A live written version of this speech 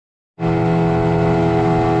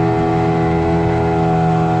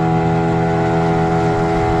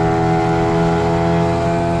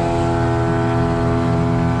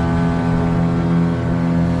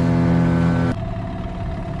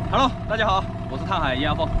我是探海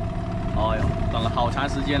阿锋。哎呦，等了好长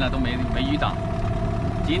时间了都没遇到。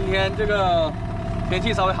今天这个天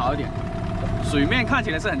气稍微好一点，水面看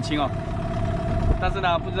起来是很清哦，但是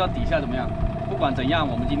呢，不知道底下怎么样。不管怎样，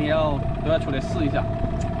我们今天都要出来试一下。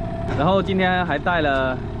然后今天还带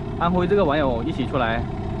了安徽这个网友一起出来，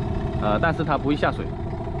但是他不会下水，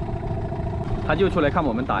他就出来看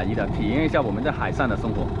我们打鱼的，体验一下我们在海上的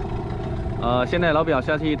生活。现在老表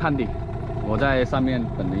下去探底，我在上面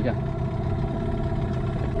等了一下。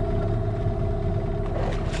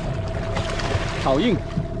好硬，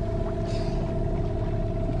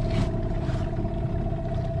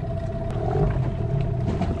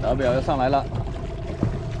老表又上来了。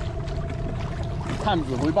探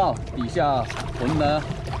子回报，底下浑的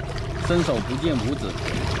伸手不见五指。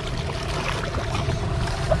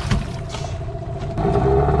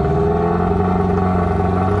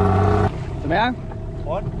怎么样？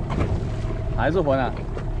浑，还是浑啊？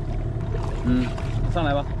上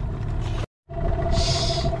来吧。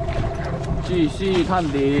继续探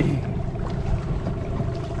底。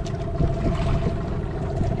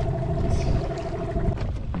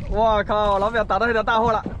哇靠！老表打到一条大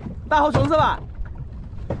货了，大货虫是吧？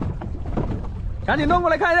赶紧弄过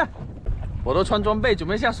来看一下。我都穿装备准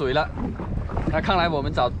备下水了，那看来我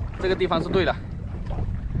们找这个地方是对的，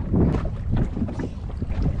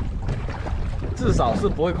至少是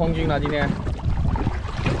不会空军了今天。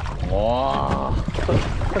哇！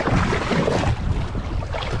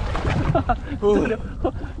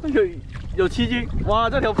有7斤，哇，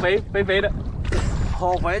这条肥的，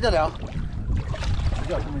好肥这条，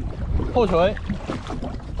后锤，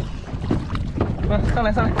上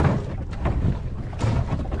来，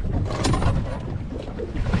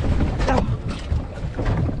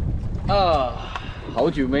好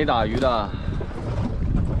久没打鱼了，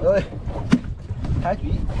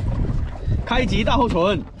开局大后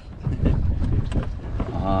唇，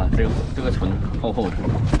啊，这个唇厚的。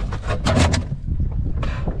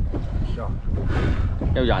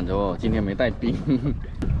要染着哦，今天没带冰。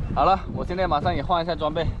好了，我现在马上也换一下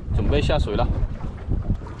装备，准备下水了，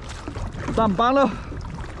上班了。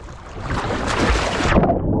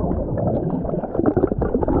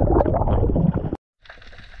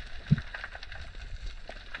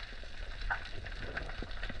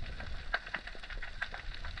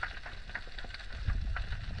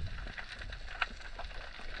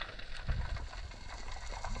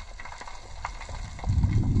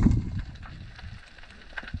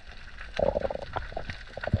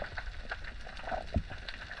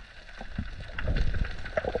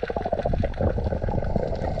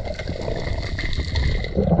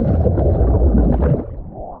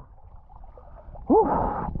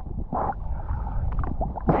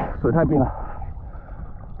水太冰了，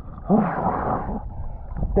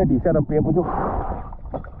在底下都憋不住。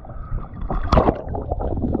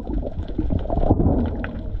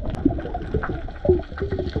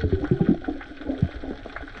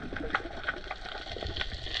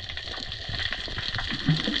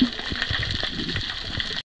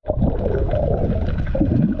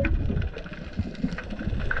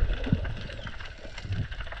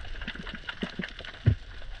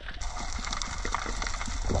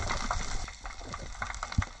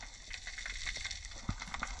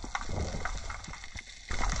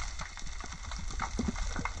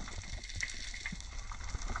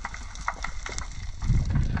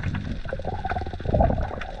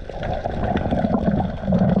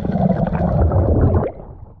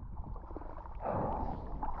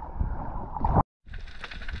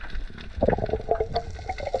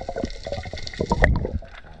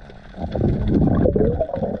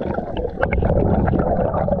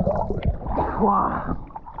哇，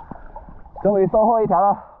终于收获一条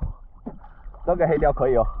了，这个黑鲷可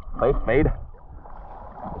以哦，肥的。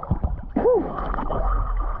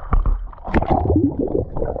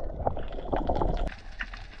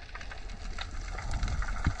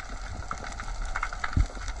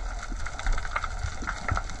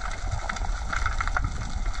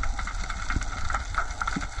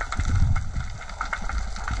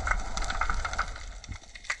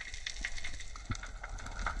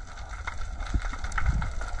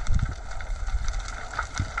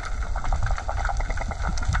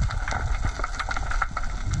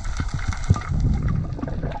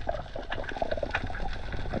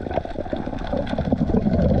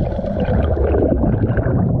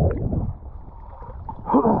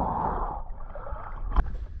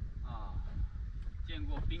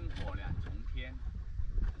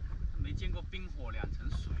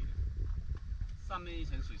上面一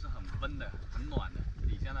层水是很温的、很暖的，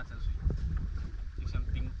底下那层水就像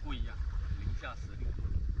冰柜一样，零下10度。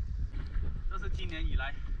这是今年以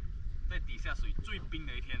来在底下下水最冰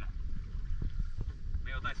的一天了，没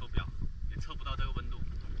有带手表，也测不到这个温度，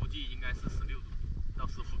估计应该是16度到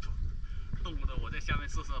15度，冻得我在下面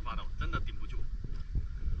瑟瑟发抖，真的顶不住。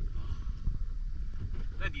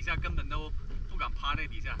在底下根本都不敢趴在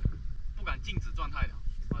底下，不敢静止状态的，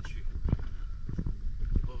我去，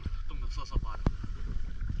冻得瑟瑟发抖。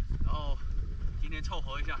然后今天凑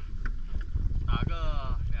合一下，打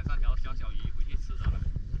个2、3条小鱼回去吃得了。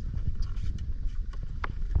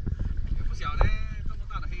也不小嘞，这么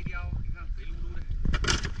大的黑鲷，你看肥噜噜的。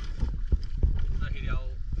这黑鲷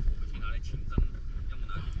回去拿来清蒸，要么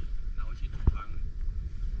拿回去煮汤。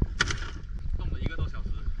冻了1个多小时，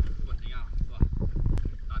不管怎样是吧？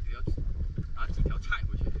拿几条菜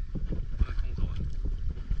回去，不能空手啊。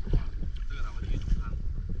这个拿回去煮汤，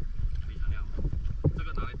非常亮。这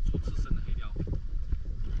个拿来煮刺身的黑鲷，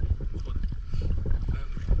不错的。还有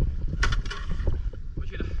回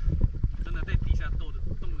去了，真的在底下冻的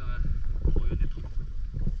头有点痛。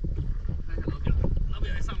看一下老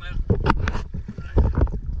表也上来了。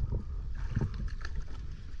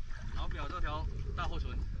老表这条大后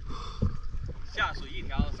唇，下水1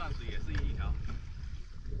条，上水也是1条，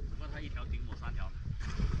不过他1条顶我3条了。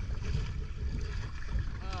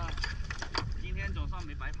今天总算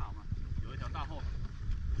没白跑嘛，有1条大货。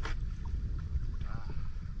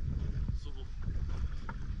舒服。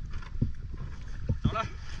走了，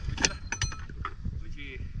回去了，回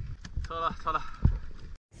去撤了。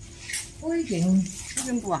北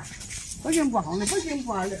京不啊，北京不好呢，北京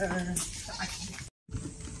不啊，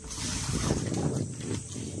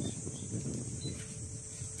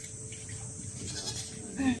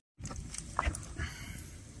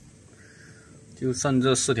就剩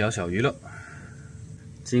这4条小鱼了，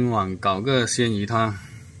今晚搞个鲜鱼汤。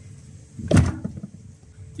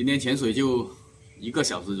今天潜水就1个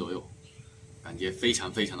小时左右，感觉非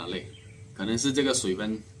常的累，可能是这个水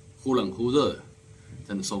温忽冷忽热的，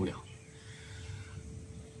真的受不了。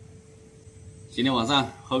今天晚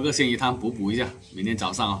上喝个鲜鱼汤补一下，明天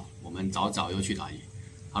早上我们早又去打鱼。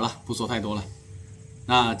好了，不说太多了，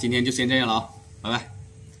那今天就先这样了拜拜。